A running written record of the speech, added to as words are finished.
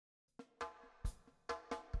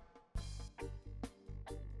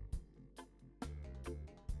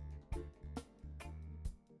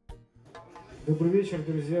Добрый вечер,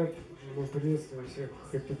 друзья. Мы приветствуем всех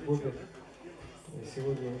в хэппи-клубе.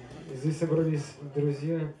 Сегодня здесь собрались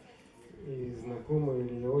друзья и знакомые,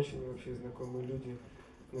 или не очень вообще знакомые люди.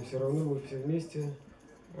 Но все равно мы все вместе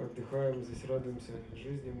отдыхаем, здесь радуемся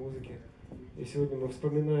жизни, музыке. И сегодня мы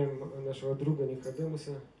вспоминаем нашего друга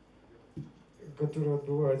Никодемуса, который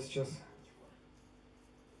отбывает сейчас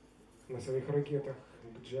на своих ракетах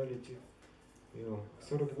к Джа летит.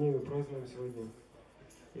 40 дней мы празднуем сегодня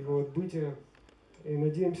его отбытие. И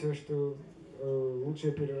надеемся, что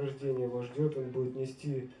лучшее перерождение его ждет. Он будет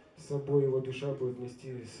нести с собой, его душа будет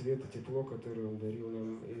нести свет и тепло, которое он дарил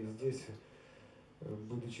нам и здесь,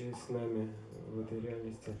 будучи с нами в этой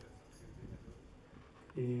реальности.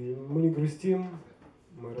 И мы не грустим,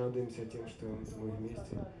 мы радуемся тем, что мы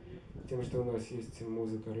вместе, тем, что у нас есть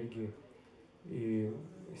музыка регги и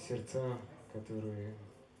сердца, которые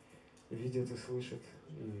видят и слышат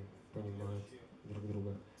и понимают друг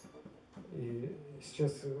друга. И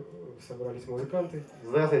сейчас собрались музыканты.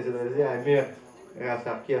 Здравствуйте, друзья, мир, раз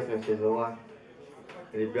оркестр, все дела.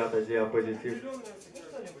 Ребята, диапозитив.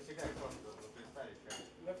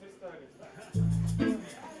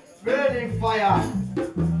 Burning fire,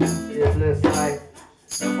 endless light.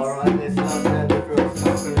 For this love that the first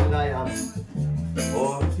conquering lion.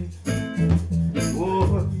 Oh,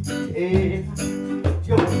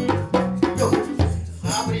 йо, йо.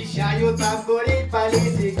 Запрещают нам курить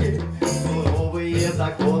политики. Суровые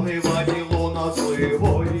законы Вавилона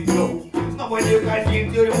своего ее. Но мы не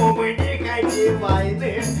хотим тюрьму, мы не хотим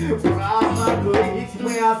войны. Право курить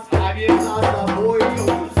мы оставим за собой.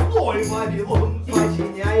 Злой Вавилон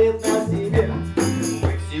подчиняет нас себе.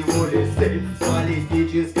 Мы всего лишь цель в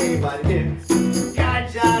политической борьбе.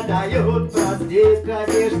 Гаджа дают простых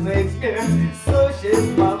конечных смерть.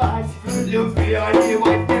 Существовать любви, а не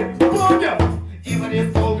войне. Будем и в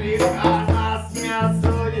престол греха нас не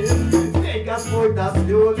осудит. Ведь Господь нас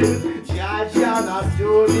любит, чаще нас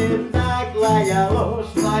любит. Наглая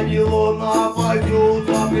ложь Вавилона пойдет,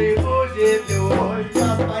 а прибудет любовь.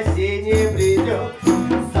 На спасение придет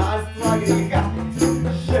царство греха.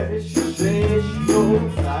 Жечь, жечь,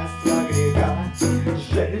 царство греха.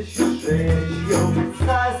 Жечь, жечь,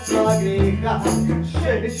 царство греха.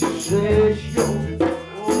 Жечь, жечь,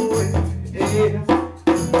 ой,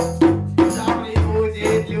 да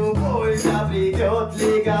прибудет любовь, да придет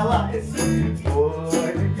легалайз.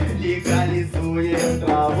 Ой, легализуем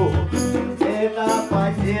траву. Это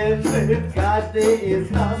поддержит каждый из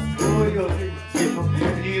нас свою жизнь.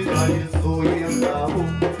 Легализуем траву.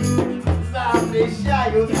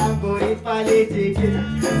 Запрещают нам курить политики.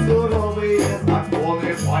 Суровые законы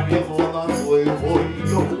Вавилона своего.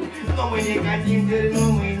 Но мы не хотим тюрьму,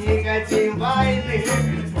 мы не хотим войны.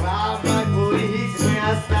 Право курить мы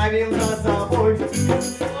оставим за собой.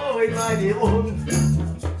 Свой Вавилон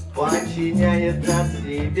подчиняет нас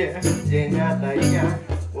себе день ото дня.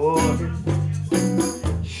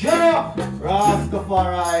 Shut up,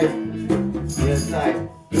 Rastafari! Yes, I.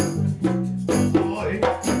 Ой,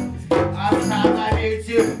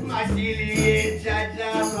 остановите насилие,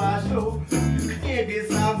 дядя, прошу. К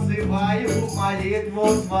небесам взываю молитву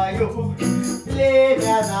свою.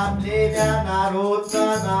 Племя на племя, народ на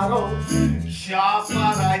народ. Ща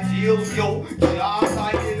породил, ща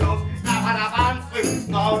заберет. На барабанцы,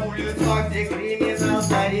 на улицах, где криминал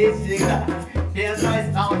царит всегда.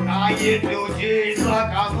 Бедность толкает людей за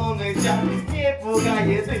каноны дня. Не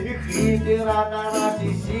пугает их императора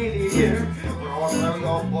всесилие. Просто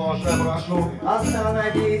я, Боже, прошу,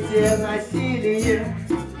 остановите насилие.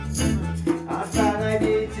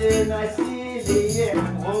 Остановите насилие.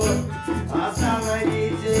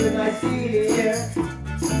 Остановите насилие.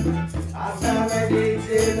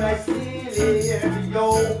 Остановите насилие.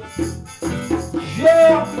 Йоу.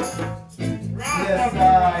 Йоу. Yes,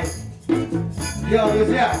 I. Йоу,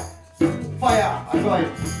 друзья. Fire. Огонь.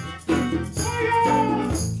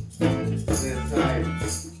 Yes, I.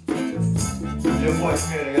 Любовь,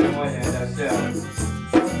 мир и гармония для всех.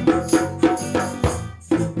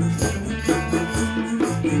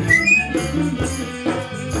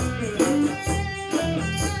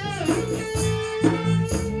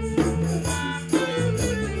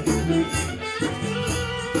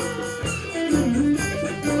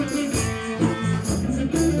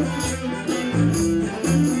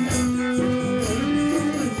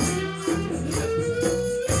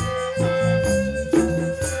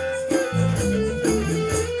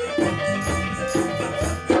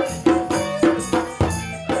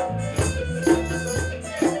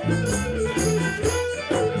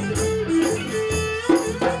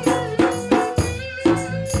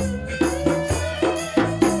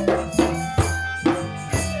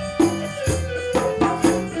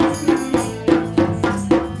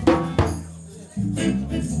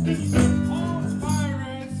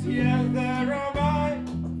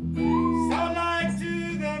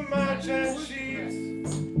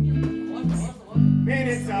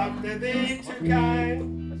 melody to guide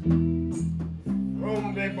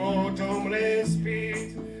from the bottomless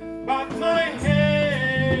pit. But my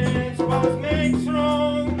hands was made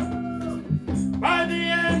strong by the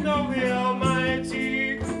hand of the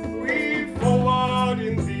Almighty. We forward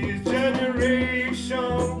in this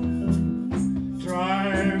generation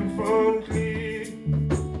triumphantly.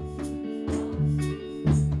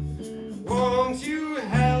 Won't you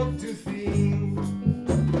help to sing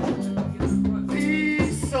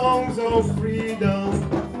these songs of freedom?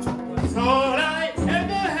 That's all I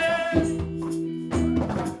ever had.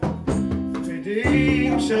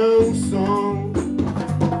 Redemption song.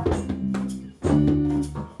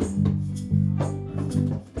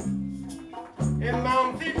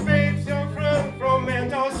 Emancipation from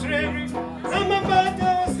mental slavery. I'm about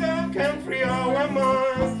to self can free our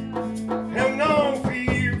minds. Have no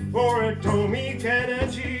fear for atomic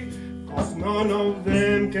energy, cause none of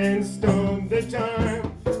them can stop the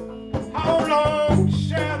time. How long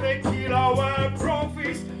shall they kill our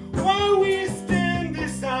prophets while we stand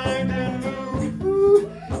beside and look? Ooh,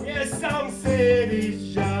 yes, some said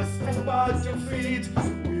it's just about to fit.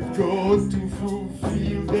 We've got to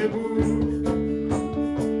fulfill the book.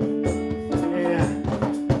 Yeah,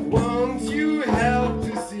 won't you help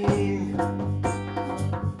to sing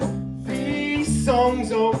these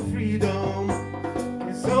songs of freedom?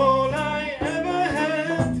 It's all I ever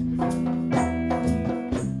had.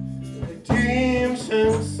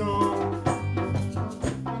 Redemption song.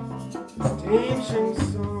 Redemption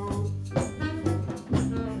song.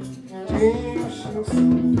 Redemption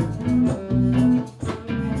song.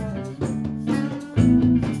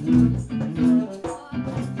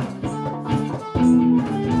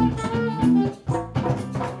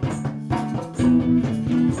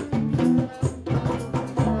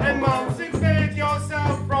 Emancipate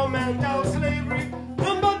yourself from mental slavery.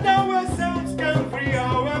 None but ourselves can free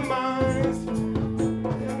our minds.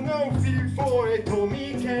 There's no fear for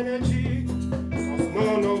atomic energy, cause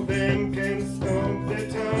none of them can stop the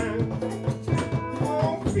time.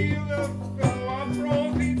 Don't feel the our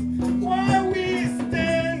prophets while we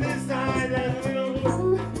stand aside and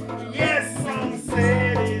look. Yes, some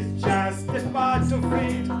said it's just about to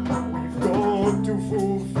fit. We've got to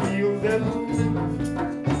fulfill the book.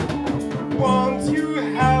 Won't you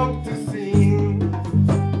help to sing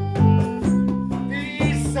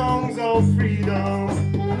these songs of freedom?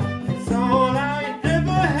 It's all I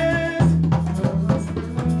ever had.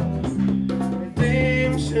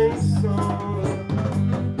 Redemption song.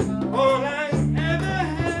 All I ever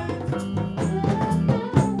had.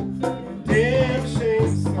 Redemption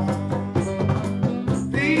song.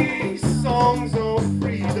 These songs of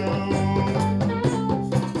freedom.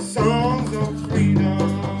 Songs of freedom.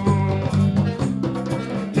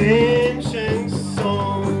 Redemption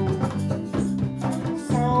song.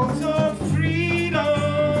 Songs of freedom.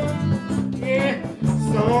 Yeah,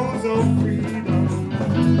 songs of freedom.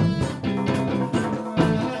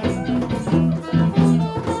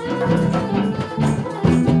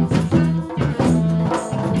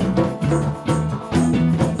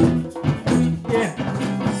 Yeah,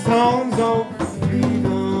 songs of freedom.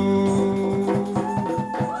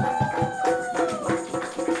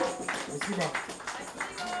 Спасибо.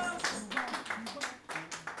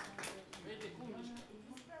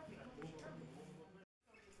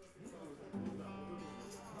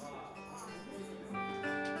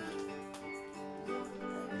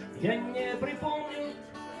 Я не припомню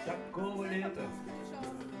такого лета,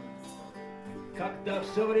 когда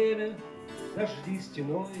все время дожди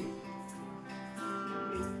стеной,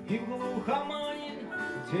 и в глухомане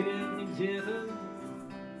в деревне где-то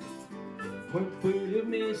мы были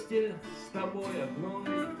вместе с тобой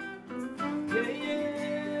одной.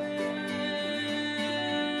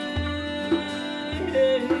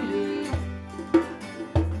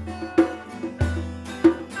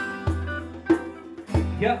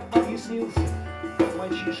 Я объяснился, как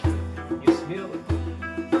мальчишка, не смелый,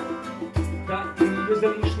 да и без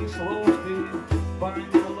лишних слов ты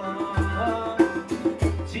поняла.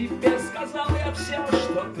 Тебе сказал я все,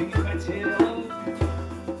 что ты хотела,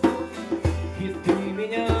 и ты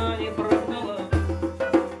меня не прогнала.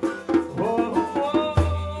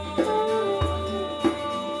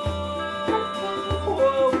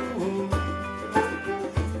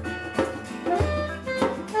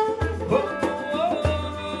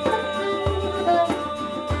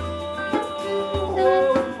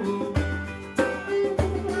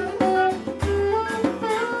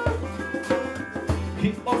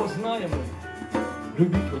 И оба знаем,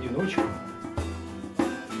 любить в одиночку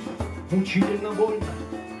мучительно больно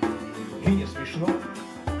и не смешно.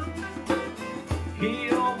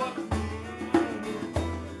 И оба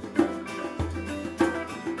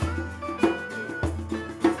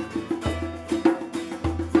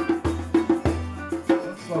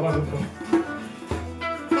слова запомнил.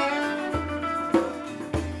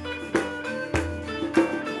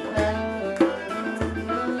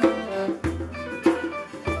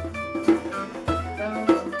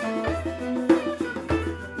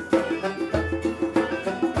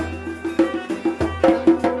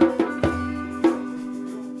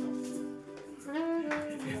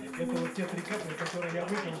 Это вот те 3 капли, которые я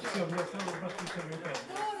выпил, все, мне сразу пошли червяка.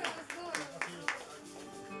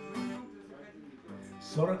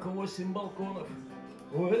 48 балконов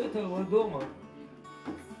у этого дома.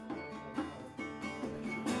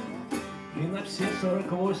 И на все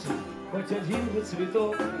 48 хоть один бы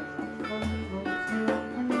цветок.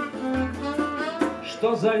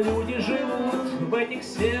 Что за люди живут в этих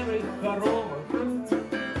серых хоромах?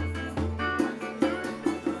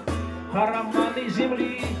 Ароматы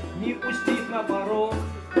земли не пустить на порог.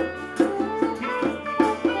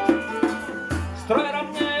 Строй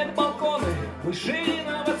равняет балконы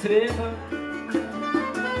мышиного цвета.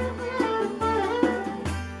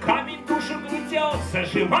 Камень душу гнетет,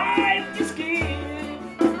 зажимает тиски.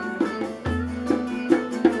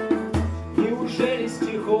 Неужели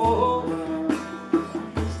стихов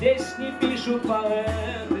здесь не пишут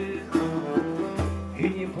поэты и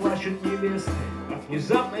не плачут невесты от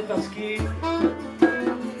внезапной тоски?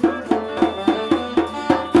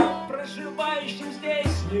 Проживающим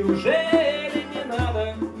здесь неужели не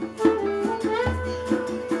надо,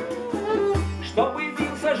 чтобы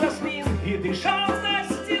бился жасмин и дышал за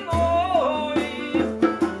стеной,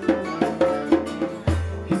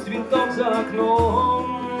 и цветок за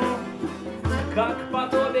окном, как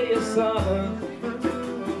подобие сада,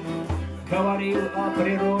 говорил о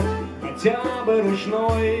природе хотя бы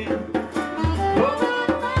ручной.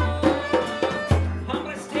 Вам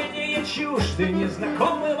растения чужды,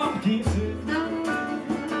 незнакомы вам птицы,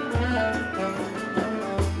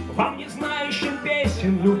 вам не знающим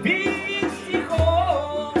песен, любви и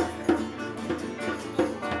стихов.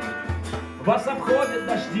 Вас обходят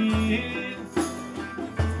дожди,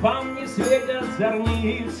 вам не светят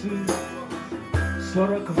зорницы.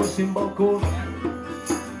 48 балконов,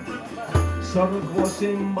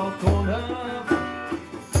 48 балконов,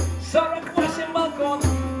 48 балконов,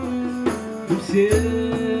 и все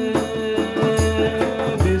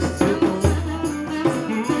без цветов.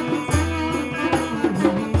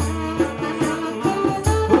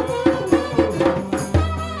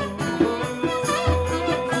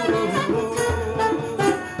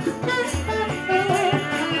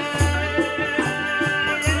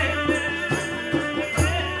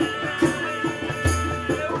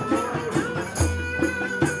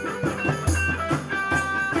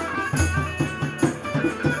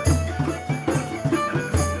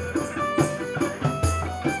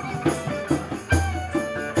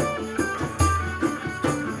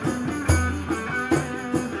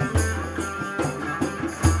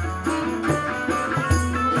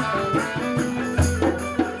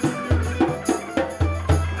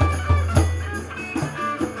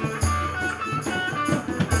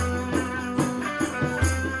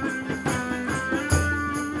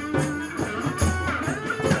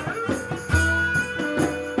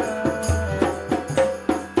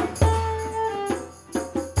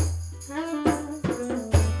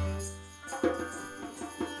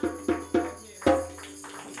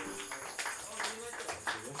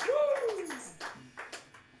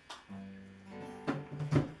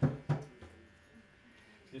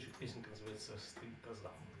 Следующая песенка называется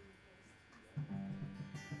 «Стрекоза».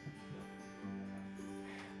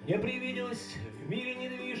 Мне привиделось в мире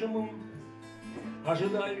недвижимом,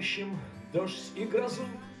 ожидающим дождь и грозу,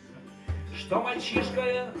 что мальчишка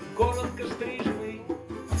я, коротко стриженный,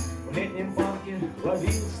 в летнем парке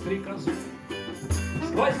ловил стрекозу.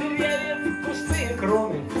 Сквозь деревьев пустые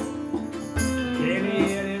кроны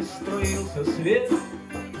еле-еле струился свет.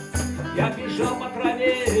 Я бежал по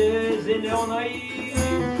траве зеленой,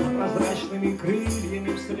 за прозрачными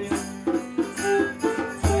крыльями вслед.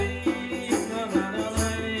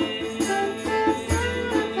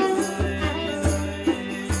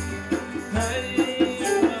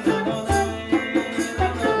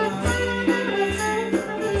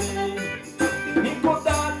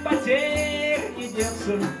 Никуда от потерь не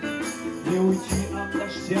деться, не уйти от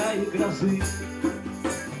дождя и грозы.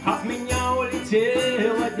 От меня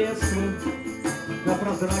улетело детство на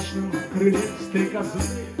прозрачном крыле стрекозы.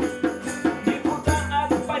 Никуда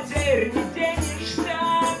от потерь не денешься,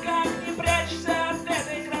 как не прячься от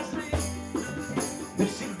этой грозы.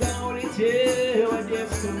 Навсегда улетело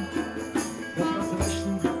детство на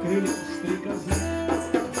прозрачном крыле стрекозы.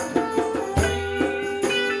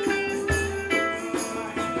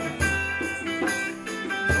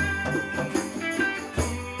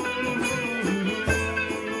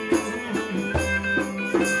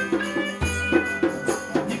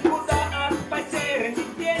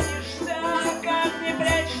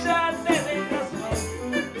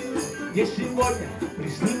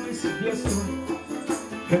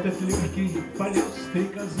 этот легкий полет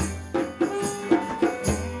стрекозы.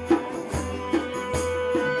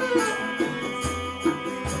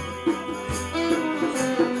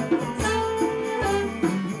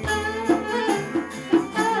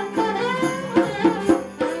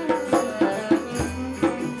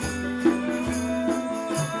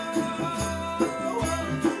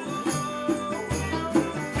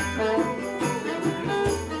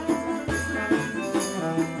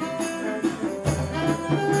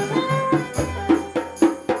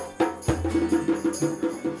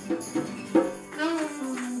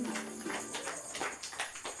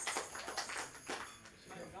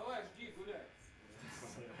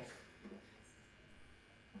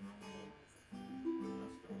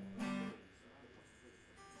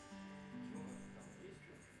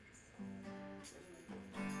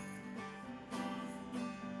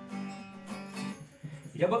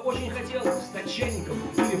 Я бы очень хотел стать чайником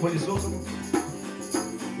или пылесосом,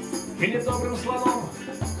 или добрым слоном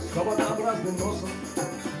с свободообразным носом.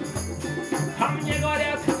 А мне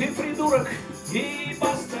говорят, ты придурок и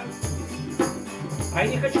баста. А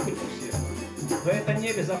я не хочу быть как все, но это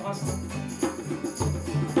небезопасно.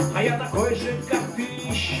 А я такой же, как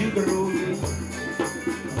тысячи других,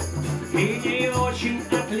 и не очень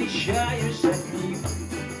отличаюсь от них.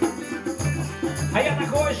 А я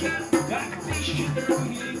такой же, как тысячи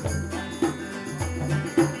других,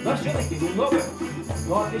 но все-таки немного,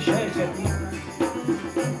 но отличаюсь от них.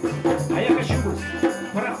 А я хочу быть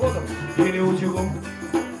пароходом или утюгом,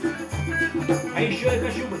 а еще я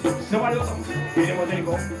хочу быть самолетом или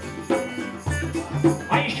мотыльком.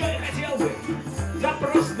 А еще я хотел бы, да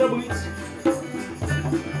просто быть,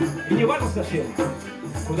 и не важно совсем,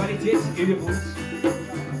 куда лететь или плыть.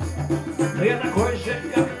 Но я такой же,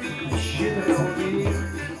 как тысячи других,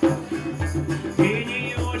 и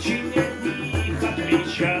не очень от них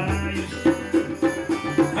отличаюсь.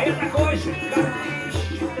 А я такой же, как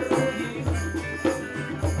тысячи других,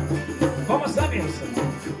 Homo sapiens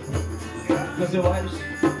называюсь.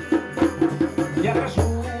 Я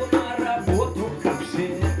хожу на работу, как все,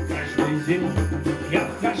 каждый день. Я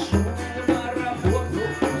хожу на работу,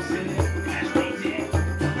 как все, каждый день.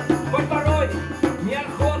 Хоть порой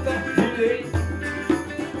неохота и лень,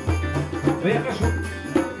 но я хожу,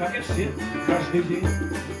 как и все, каждый день.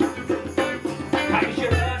 А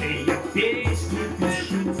вечерами я песни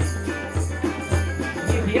пишу, в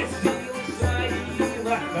них я силы свои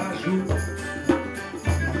нахожу.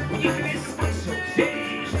 В них весь смысл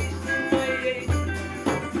всей жизни моей.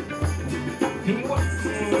 И не вот, в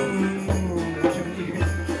общем, не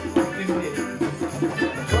ты мне.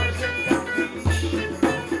 Такой же, как ты.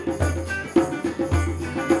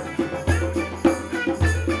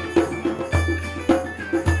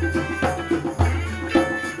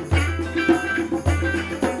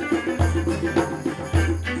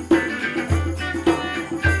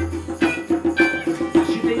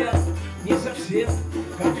 Значит, я не совсем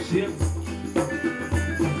как все.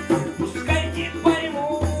 Пускай не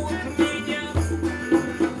поймут меня,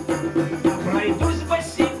 пройдусь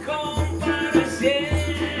босиком по росе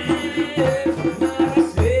на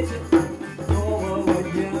рассвете нового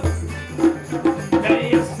дня. Да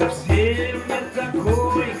я совсем не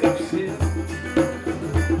такой, как все.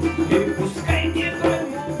 И пускай не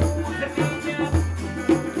поймут меня,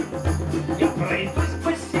 я пройдусь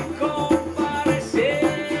босиком по росе,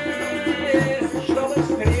 чтобы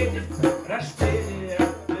встретить рождение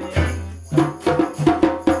дня.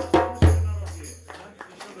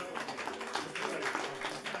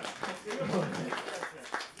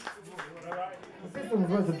 Песня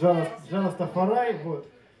называется «Джаз Тафарай». Вот.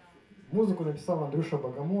 Музыку написал Андрюша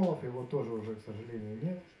Богомолов, его тоже уже, к сожалению,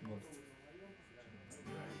 нет. Вот.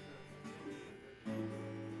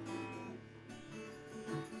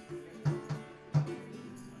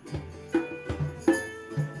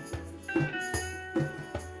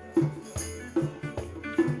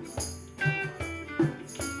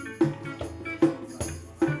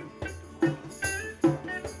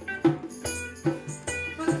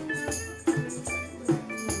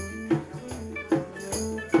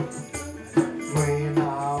 Мы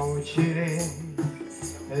научились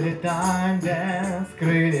летать без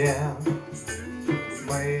крыльев.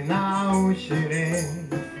 Мы научились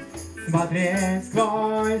смотреть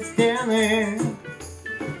сквозь стены.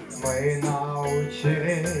 Мы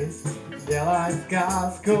научились делать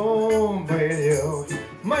сказку былью.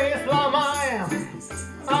 Мы сломаем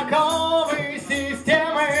оковы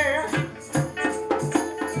системы.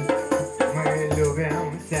 Мы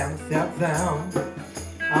любим всем сердцем,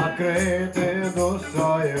 открыты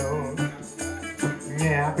душою,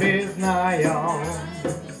 не признаем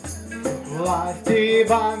власти и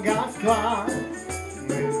богатства.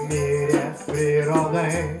 Мы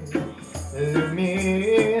мы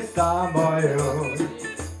людьми с тобою.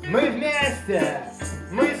 Мы вместе,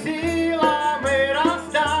 мы сила, мы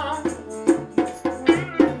роста.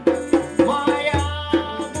 Моя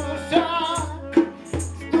душа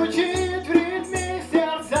стучит в ритме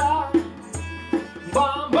сердца.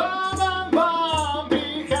 Бам-бам-бам-бам,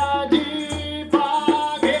 приходи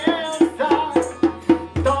погреться.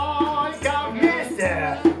 Только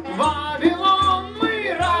вместе Вавилон мы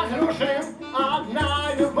разрушим. Одна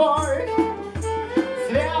любовь,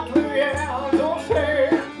 светлые души.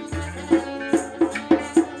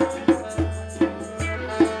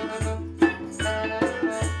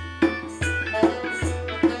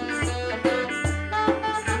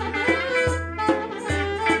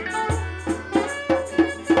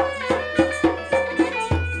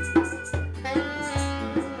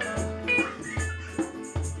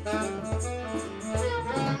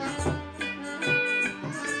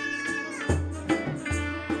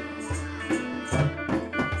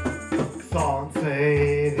 Солнце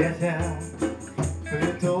и ветер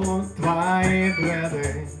плетут твои беды.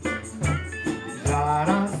 Жар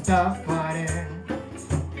Растафари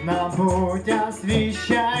нам путь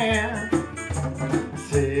освещает,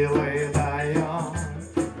 силы дает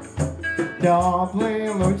теплый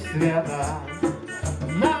луч света.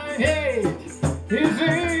 Надеть и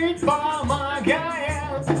жить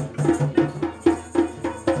помогает.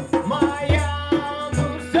 Моя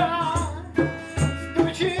душа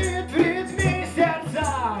стучит в ритме сердца.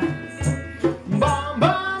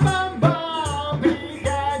 Бам-бам-бам-бам,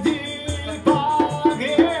 приходи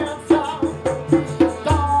погреться.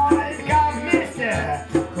 Только вместе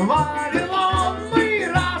Вавилон мы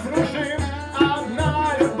разрушим. Одна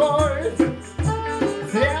любовь,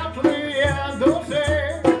 светлые души.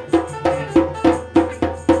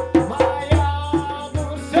 Моя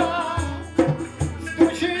душа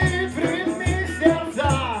стучит в ритме сердца.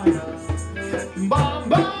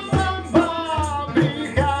 Бам-бам-бам-бам,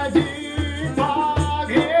 приходи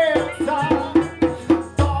погреться.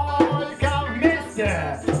 Только вместе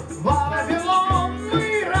Вавилон мы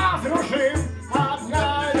разрушим. Одна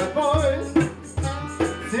любовь,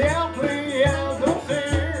 светлые души.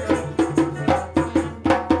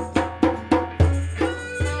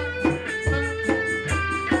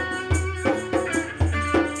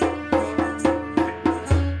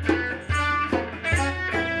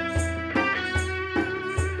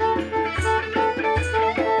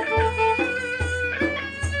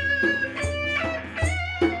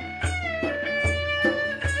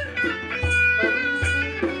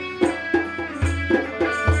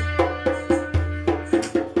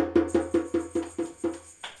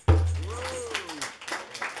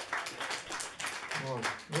 Вот.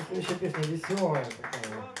 Это еще песня веселая такая.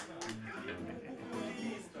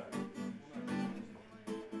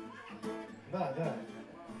 Да, да.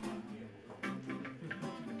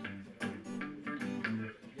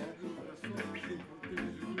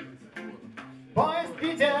 Поезд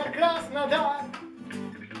Питер, Краснодар,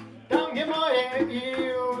 там, где море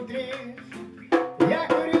и утришь. Я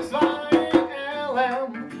курю свои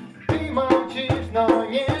ЛМ, ты молчишь, но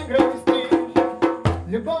не грустишь.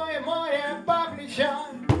 Любое море по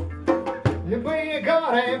плечам, любые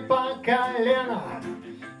горы по колено.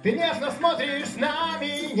 Ты нежно смотришь на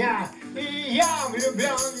меня, и я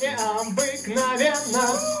влюблен необыкновенно.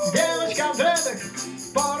 Девочка в дредах,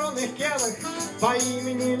 в порванных кедах, по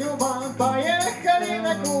имени Люба. Поехали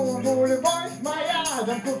на Кубу, любовь моя,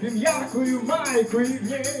 там купим яркую майку и в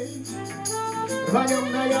ней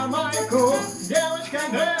рванем на Ямайку. Девочка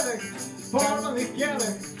в дредах, в порванных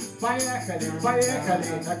кедах, поехали,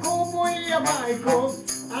 поехали на Кубу и Ямайку,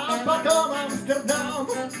 а потом Амстердам.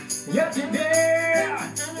 Я тебе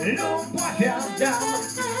любовь отдам.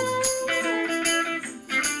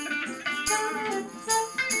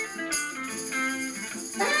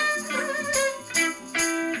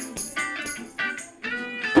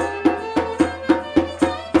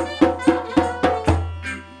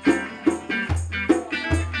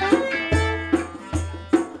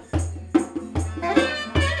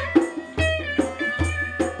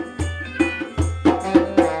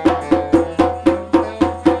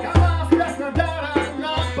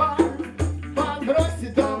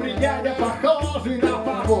 Подбросит он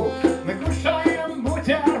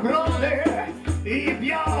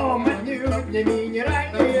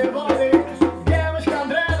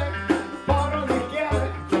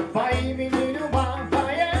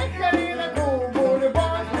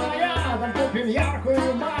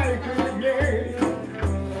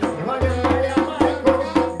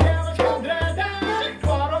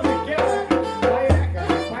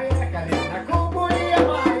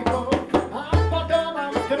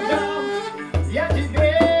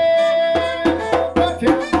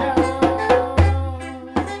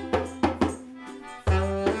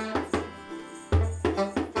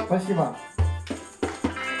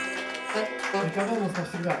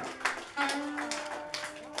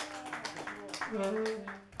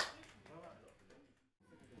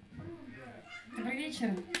Добрый вечер.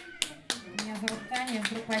 Меня зовут Таня,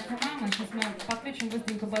 группа «Мама». Сейчас мы подключим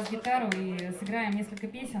быстренько бас-гитару и сыграем несколько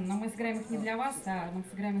песен, но мы сыграем их не для вас, а мы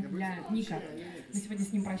сыграем их для Ника. Мы сегодня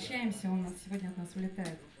с ним прощаемся, он сегодня от нас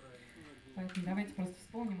улетает. Поэтому давайте просто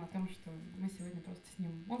вспомним о том, что мы сегодня просто с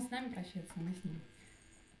ним. Он с нами прощается, а мы с ним.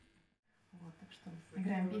 Вот, так что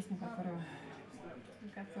играем песню, которую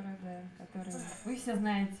вы все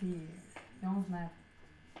знаете, и он знает.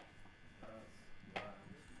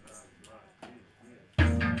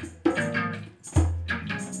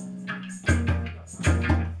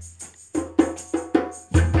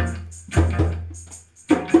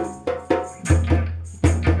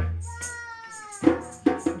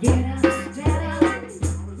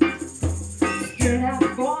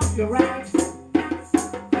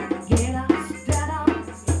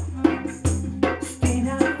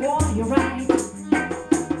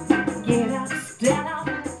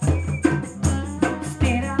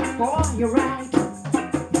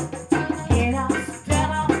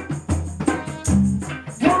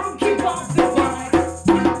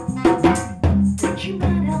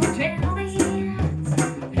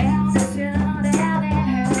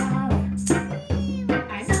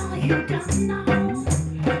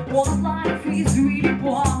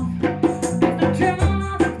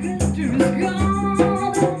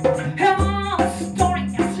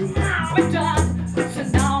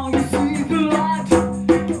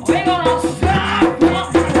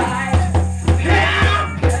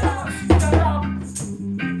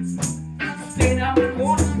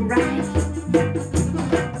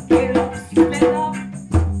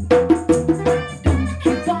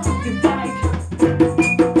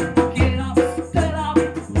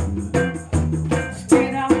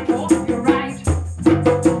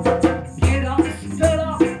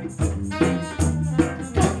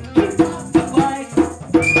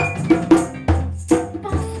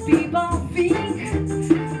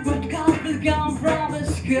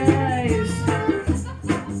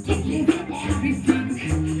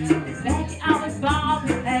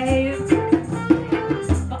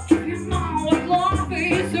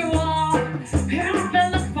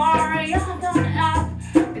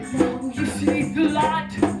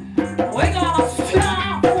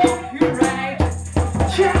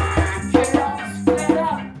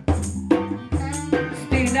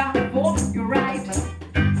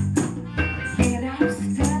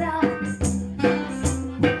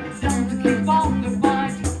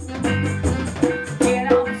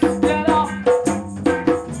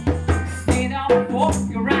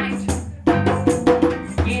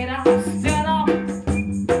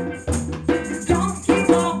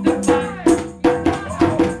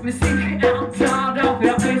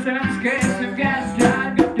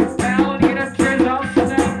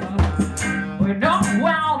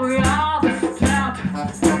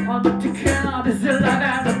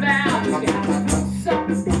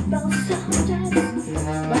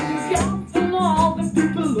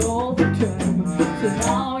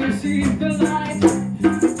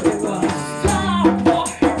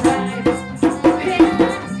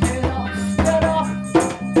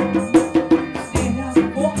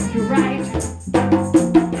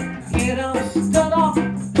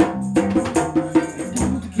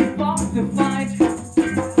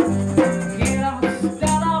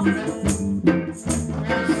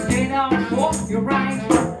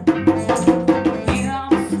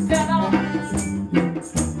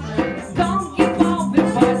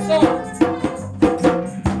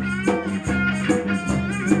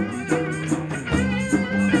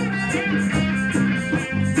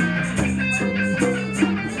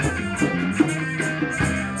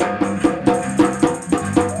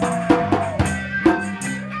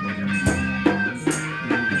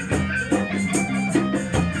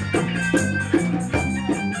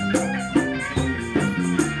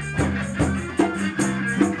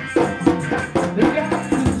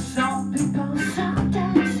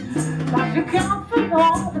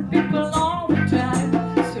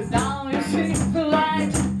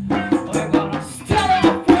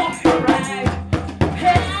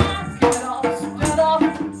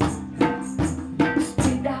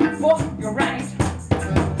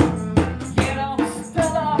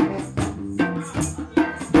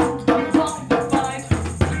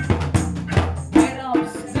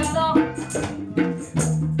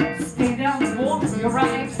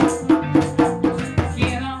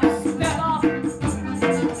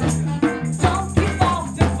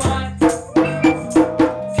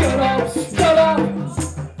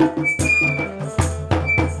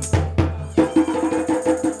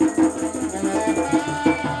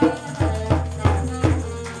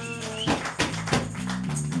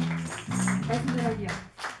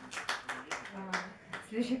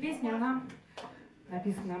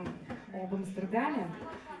 написано об Амстердаме.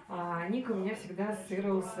 А Ника у меня всегда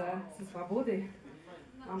ассоциировался со свободой.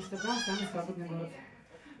 Амстердам — самый свободный город.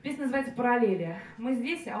 Песня называется «Параллели». Мы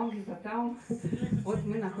здесь, а он где-то там. Вот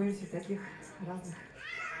мы находимся в таких разных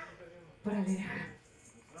параллелях.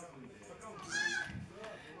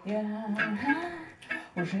 Я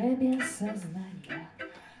уже без сознания,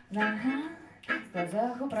 в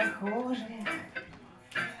глазах у прохожих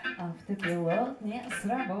автопилот не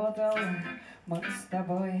сработал. Мы с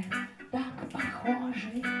тобой так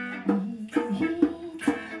похожи, ведь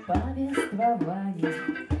повествование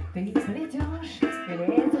ты плетешь и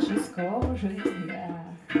лезешь из кожи. Я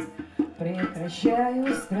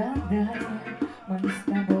прекращаю страдания, мы с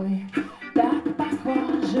тобой так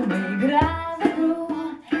похожи. Мы играем в игру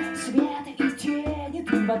света и тени,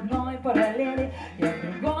 ты в одной параллели, я в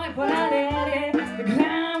другой параллели.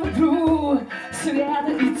 Играем в игру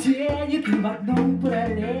света и тени, ты в одной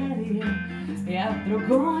параллели, я в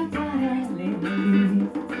другой параллели.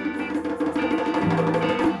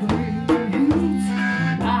 Быть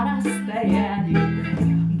на расстоянии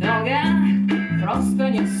долго просто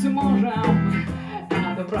не сможем.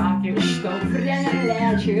 Это браки, что время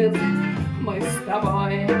лечит. Мы с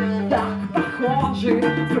тобой так похожи.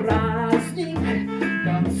 Праздник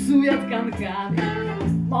танцует канкан.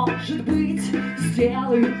 Может быть,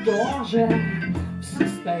 сделаю тоже в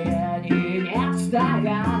состоянии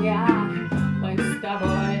нестояния. Мы с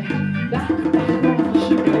тобой так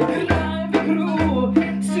похожи. Играем в игру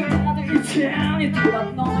света и тени, ты в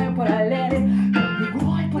одной параллели, я в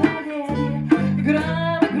другой параллели.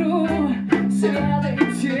 Играем в игру света и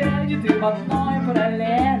тени, ты в одной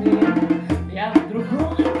параллели, я в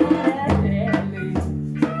другой параллели.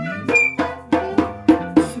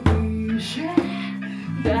 Свыше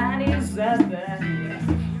дали задание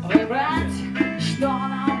выбрать, что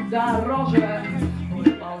нам дороже.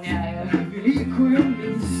 Выполняя великую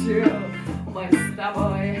миссию, мы с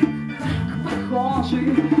тобой так похожи.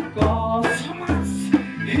 Космос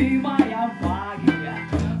и моя магия,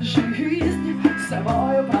 жизнь с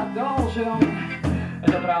собой продолжим.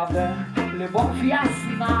 Это правда, любовь, я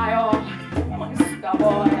знаю. Мы с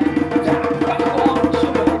тобой так похожи.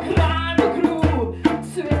 Играем в игру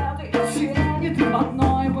света и тени, ты в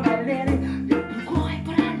одной параллели, я в другой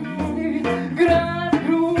параллели. Играем в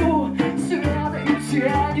игру света и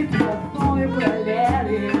тени, ты в одной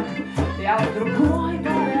параллели, я в другой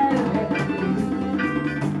параллели.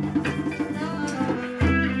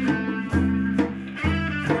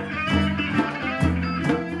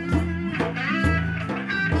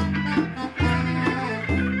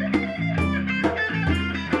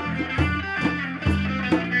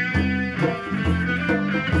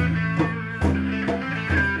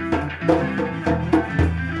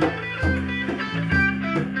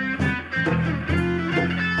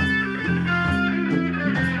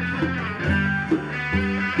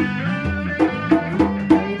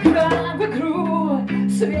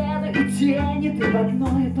 Света и тени, ты в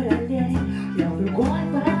одной параллели, я в другой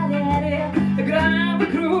параллели. Играем в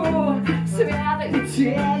игру света и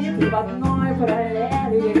тени, ты в одной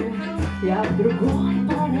параллели, я в другой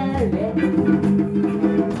параллели.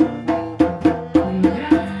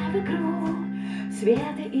 Играем в игру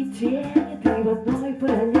света и тени, ты в одной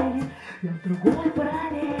параллели, я в другой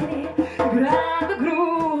параллели. Играем в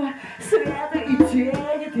игру света и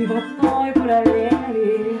тени, ты в одной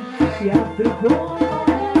параллели, я в другой параллели.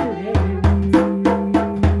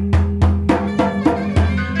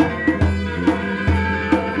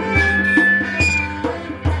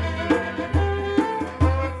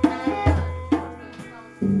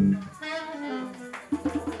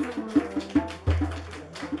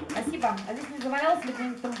 Спасибо. А здесь не завалялся ли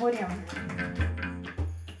кто-нибудь тамбурин?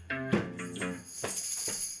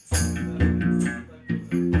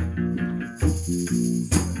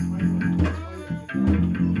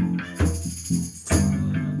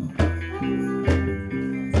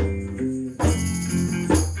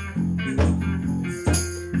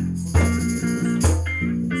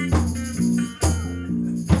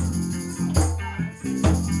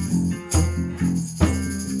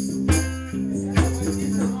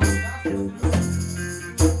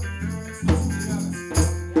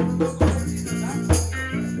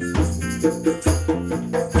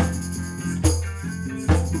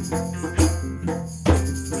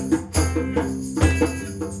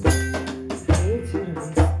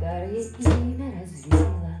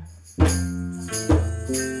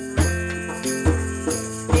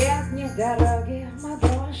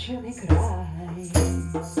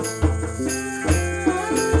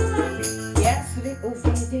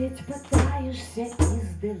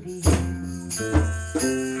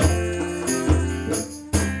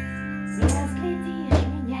 Не разглядишь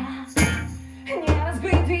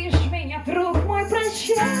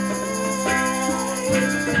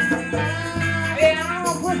Я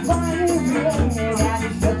уплываю, время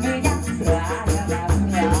несет меня с края на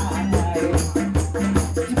край.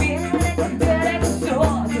 Теперь далеко все,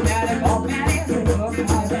 далеко впереди,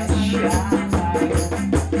 прощай.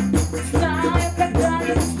 Знаю, когда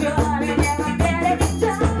ты устали, небо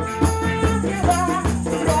перелетала.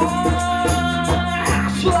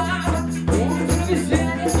 Прошла, ветер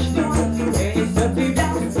весенний ждет, и несет тебя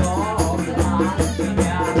в сон от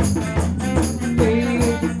меня.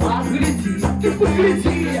 Ты погляди, ты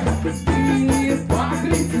погляди, ты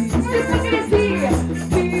погляди, ты погляди,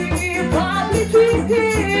 ты погляди,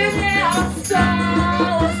 не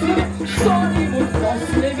осталось что-нибудь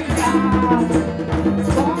после меня.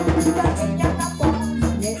 Помнишь, как меня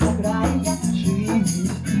напомнишь, не окрая жизни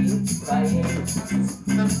твоей.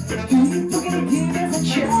 Ты погляди без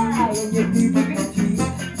отчаяния, ты погляди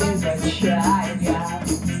без отчаяния.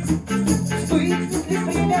 Вспыхнет ли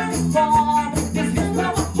примерный фон без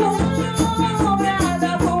звездного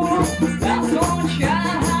полумряду? Да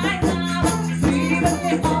случайно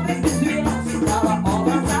примерный облик без звездного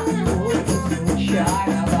образа будет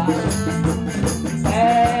случайного.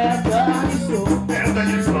 Это не сон, Это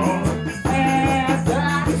не сон. это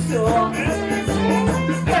не сон,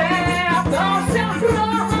 это вся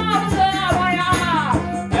правда моя,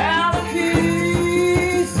 это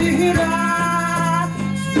истина.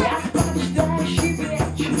 Свет, побеждающий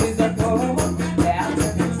вечный закон, это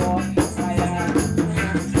любовь моя.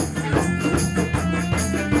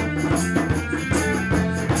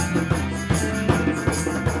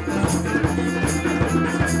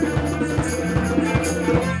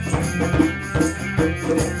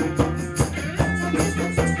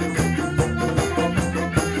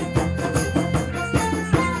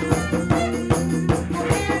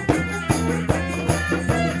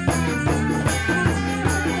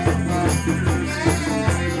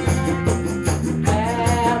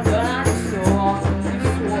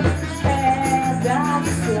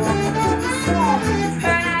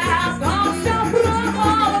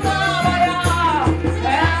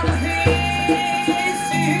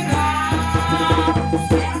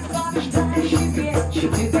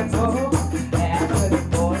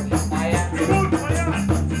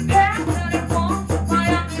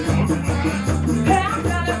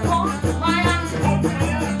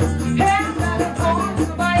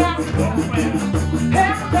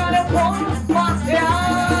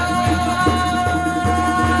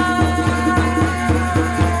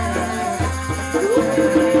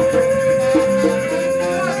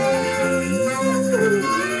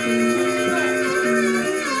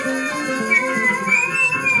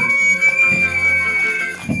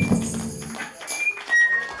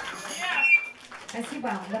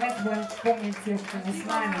 Спасибо. Давайте будем помнить тех, кто не с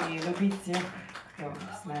нами, и любить тех, кто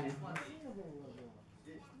с нами.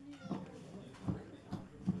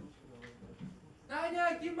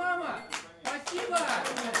 Таня, Димама, спасибо!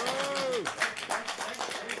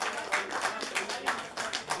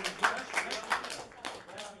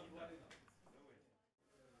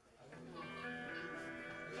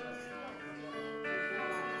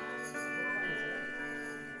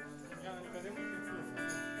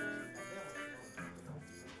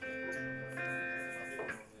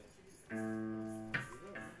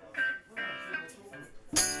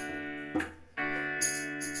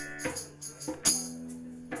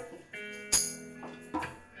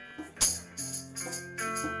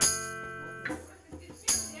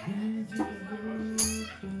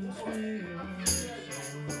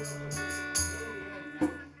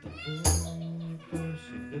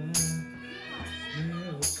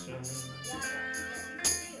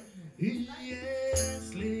 И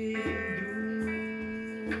если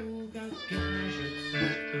вдруг окажется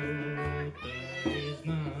кто-то из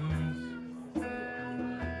нас,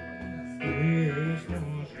 ты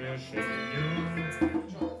сможешь о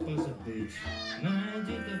нем позабыть.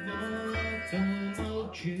 Найди того, кто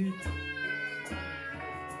молчит,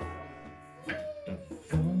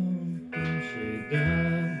 того, кто всегда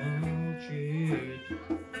молчит.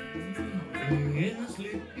 И если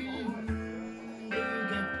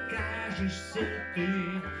окажешься ты,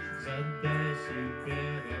 задай себе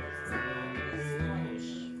вопрос: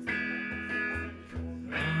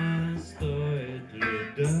 а стоит ли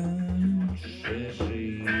дальше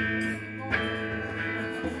жить?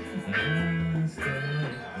 А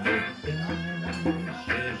стоит ли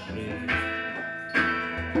дальше жить?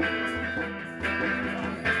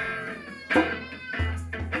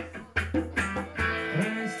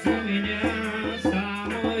 Прости меня за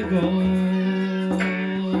мой голос,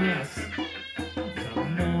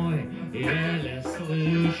 еле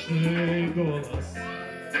слышный голос.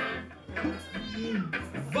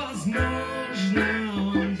 Возможно,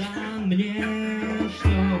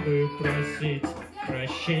 просить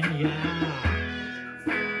прощения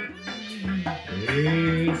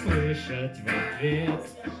и слышать в ответ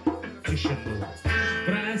тишину.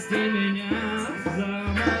 Прости меня за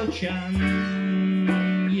молчание,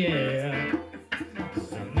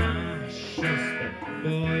 за наше с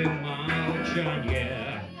тобой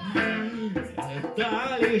молчание.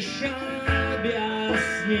 Это лишь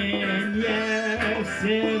объяснение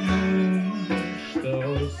всему, что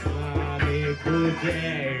с нами будет,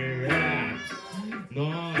 но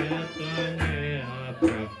это не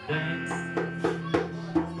оправдание.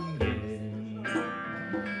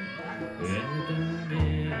 Это не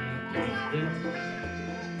оправдание.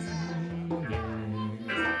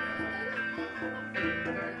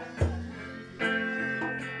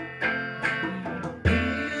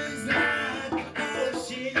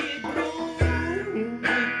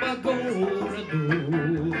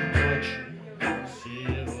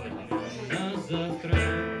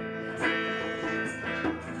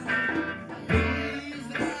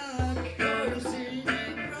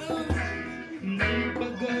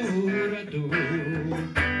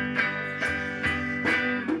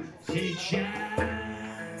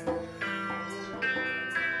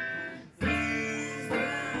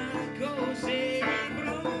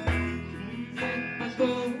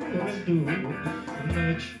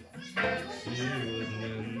 Ночь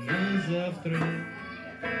сегодня на завтра.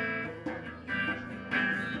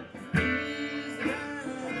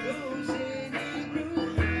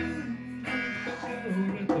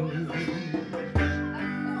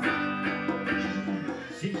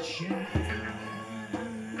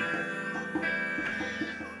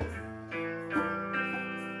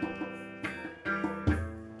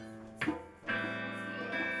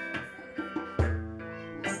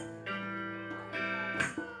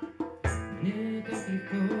 Мне так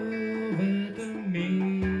легко в этом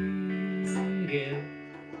мире,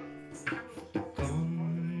 в таком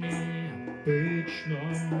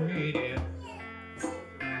необычном мире.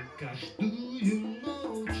 Каждую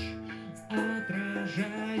ночь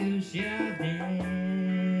отражаюсь я в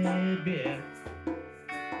небе.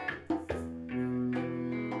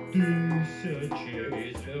 Тысячи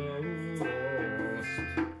звезд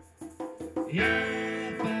я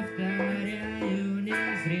повторяю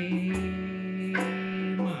незримо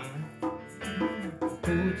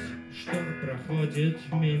путь, что проходит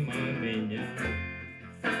мимо меня.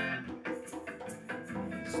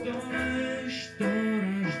 С той, что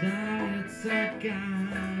рождается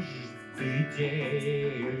каждый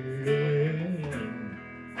день,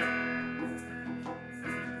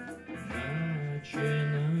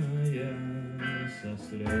 начиная со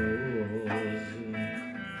слез.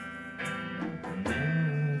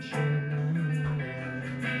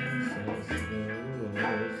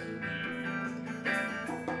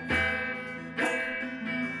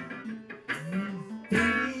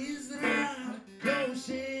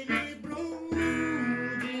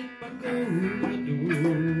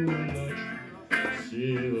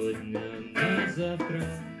 Сегодня на завтра.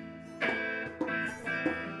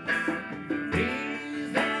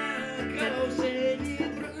 Призрак осени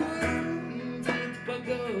бродит по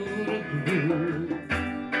городу.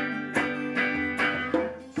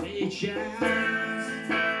 Сейчас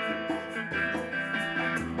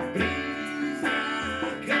призрак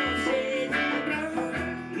осени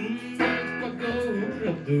бродит по городу.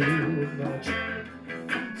 Ночь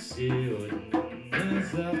сегодня на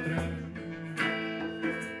завтра.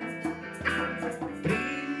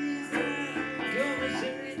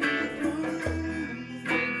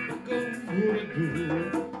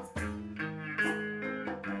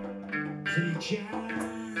 Сейчас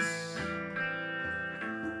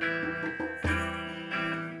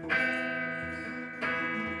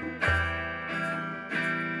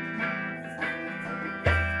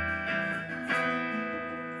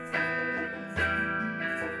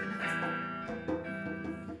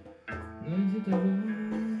найди того,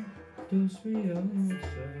 кто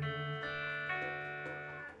смеется,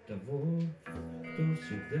 того, кто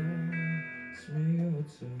всегда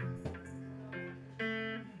смеется.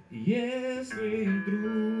 Если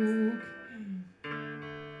вдруг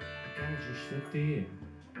окажешься ты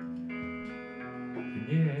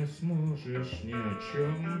не сможешь ни о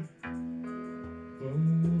чем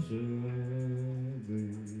позабыть.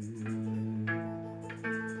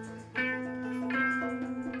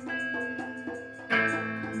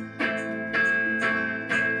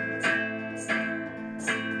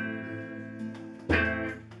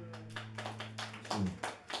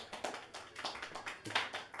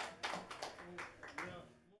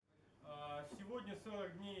 Сегодня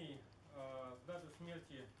 40 дней с даты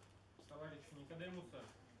смерти товарища Никодемуса.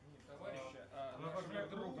 Товарища,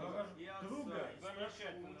 друга,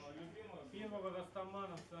 замечательного, любимого, первого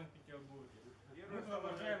растамана в Санкт-Петербурге. Мы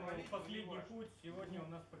провожаем его в последний путь. Сегодня у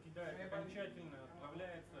нас покидает окончательно,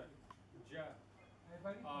 отправляется Джа.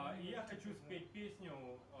 И я хочу спеть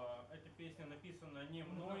песню. Эта песня написана не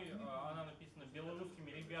мной, она написана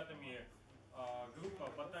белорусскими ребятами. Группа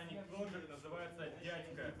Ботаник Project, называется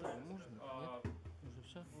 «Дядька».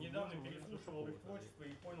 Недавно переслушивал их творчество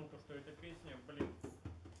и понял, что эта песня,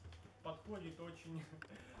 подходит очень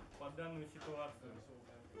под данную ситуацию.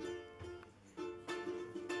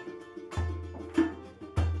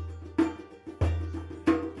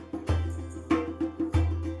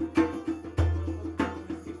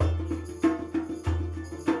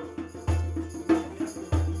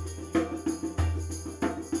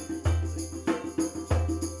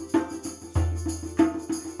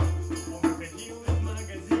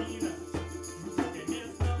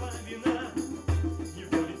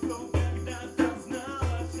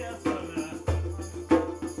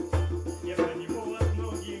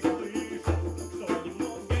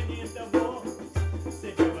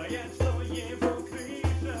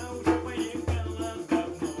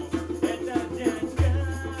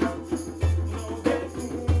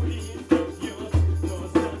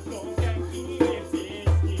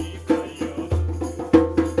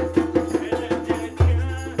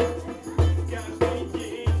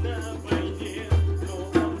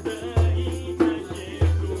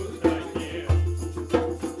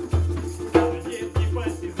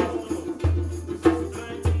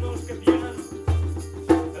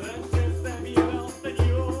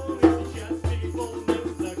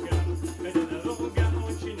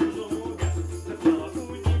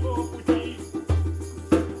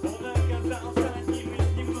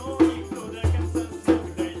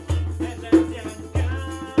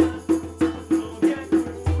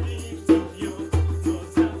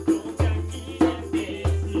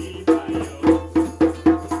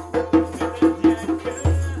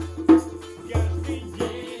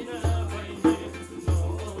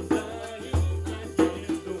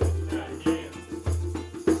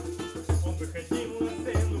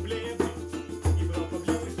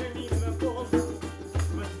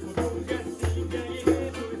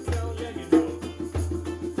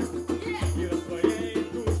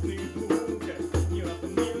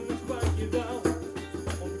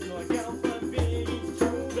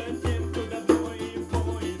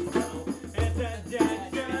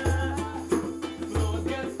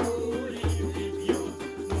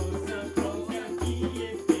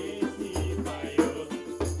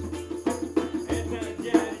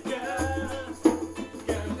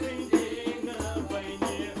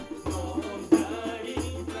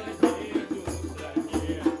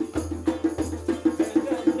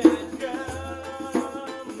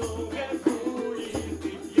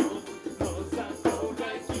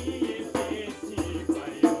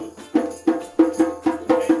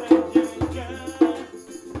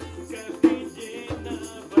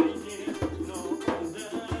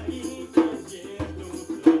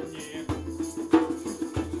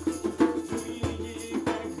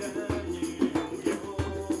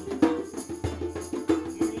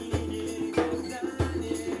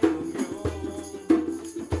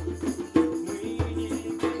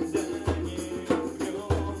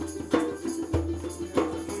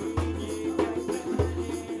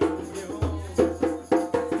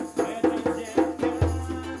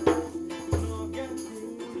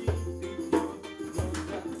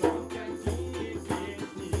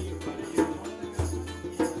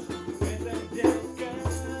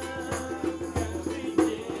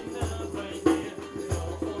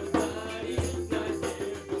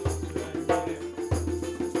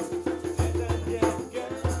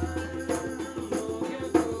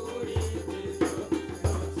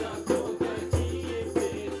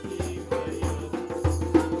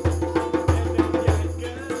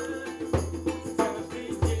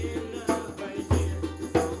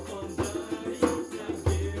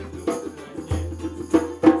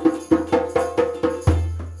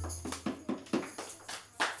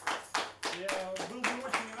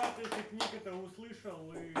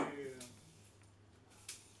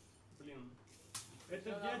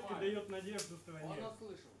 Этот дядька дает надежду стране. Он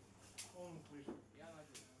услышал. Он услышал. Я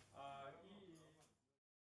надеюсь.